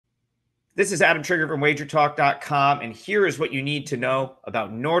This is Adam Trigger from wagertalk.com, and here is what you need to know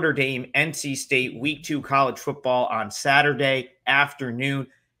about Notre Dame NC State Week 2 college football on Saturday afternoon.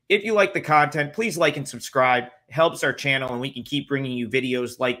 If you like the content, please like and subscribe. It helps our channel, and we can keep bringing you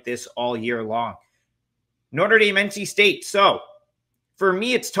videos like this all year long. Notre Dame NC State. So, for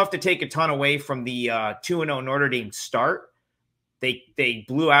me, it's tough to take a ton away from the 2-0 Notre Dame start. They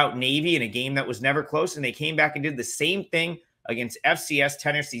blew out Navy in a game that was never close, and they came back and did the same thing against FCS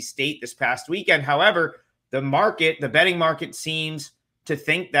Tennessee State this past weekend. However, the betting market seems to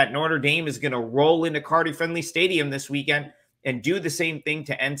think that Notre Dame is going to roll into Carter-Finley Stadium this weekend and do the same thing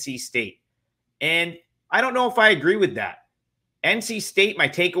to NC State. And I don't know if I agree with that. NC State, my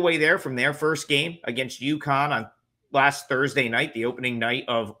takeaway there from their first game against UConn on last Thursday night, the opening night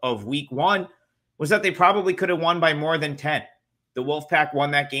of week 1, was that they probably could have won by more than 10. The Wolfpack won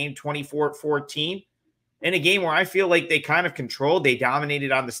that game 24-14. In a game where I feel like they kind of controlled, they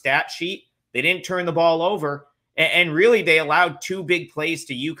dominated on the stat sheet. They didn't turn the ball over. And really, they allowed 2 big plays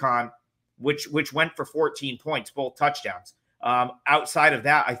to UConn, which went for 14 points, both touchdowns. Outside of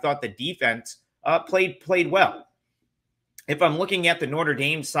that, I thought the defense played well. If I'm looking at the Notre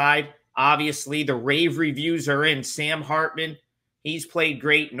Dame side, obviously the rave reviews are in. Sam Hartman, he's played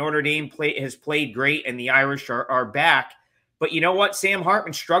great. Notre Dame has played great, and the Irish are back. But you know what? Sam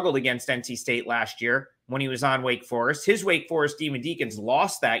Hartman struggled against NC State last year when he was on Wake Forest. His Wake Forest Demon Deacons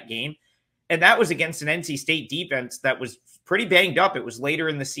lost that game, and that was against an NC State defense that was pretty banged up. It was later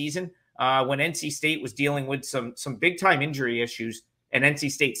in the season when NC State was dealing with some big-time injury issues, and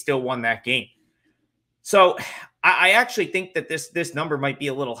NC State still won that game. So I actually think that this number might be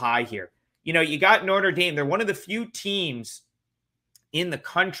a little high here. You know, you got Notre Dame. They're one of the few teams in the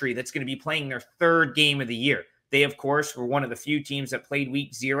country that's going to be playing their 3rd game of the year. They, of course, were one of the few teams that played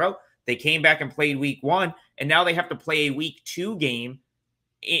week 0. They came back and played week 1, and now they have to play a week 2 game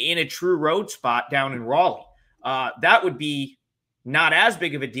in a true road spot down in Raleigh. That would be not as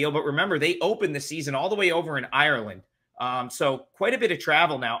big of a deal, but remember, they opened the season all the way over in Ireland. So quite a bit of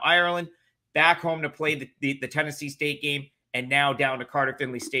travel now. Ireland, back home to play the Tennessee State game, and now down to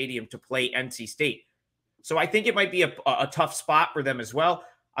Carter-Finley Stadium to play NC State. So I think it might be a tough spot for them as well.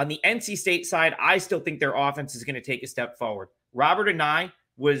 On the NC State side, I still think their offense is going to take a step forward. Robert Anae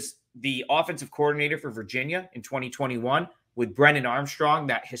was the offensive coordinator for Virginia in 2021 with Brennan Armstrong,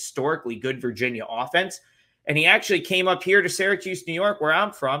 that historically good Virginia offense. And he actually came up here to Syracuse, New York, where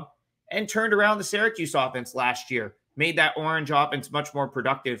I'm from, and turned around the Syracuse offense last year, made that Orange offense much more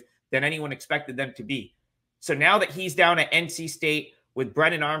productive than anyone expected them to be. So now that he's down at NC State with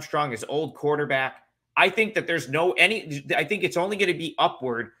Brennan Armstrong as old quarterback, I think that I think it's only going to be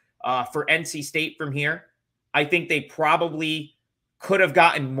upward for NC State from here. I think they probably could have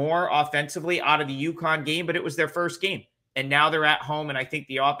gotten more offensively out of the UConn game, but it was their first game. And now they're at home, and I think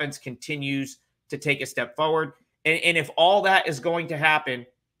the offense continues to take a step forward. And if all that is going to happen,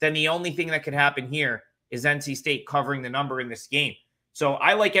 then the only thing that could happen here is NC State covering the number in this game. So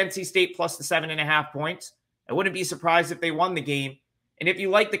I like NC State plus the 7.5 points. I wouldn't be surprised if they won the game. And if you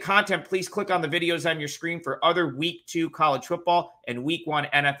like the content, please click on the videos on your screen for other week 2 college football and week 1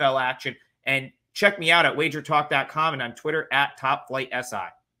 NFL action. And check me out at wagertalk.com and on Twitter at TopFlightSI.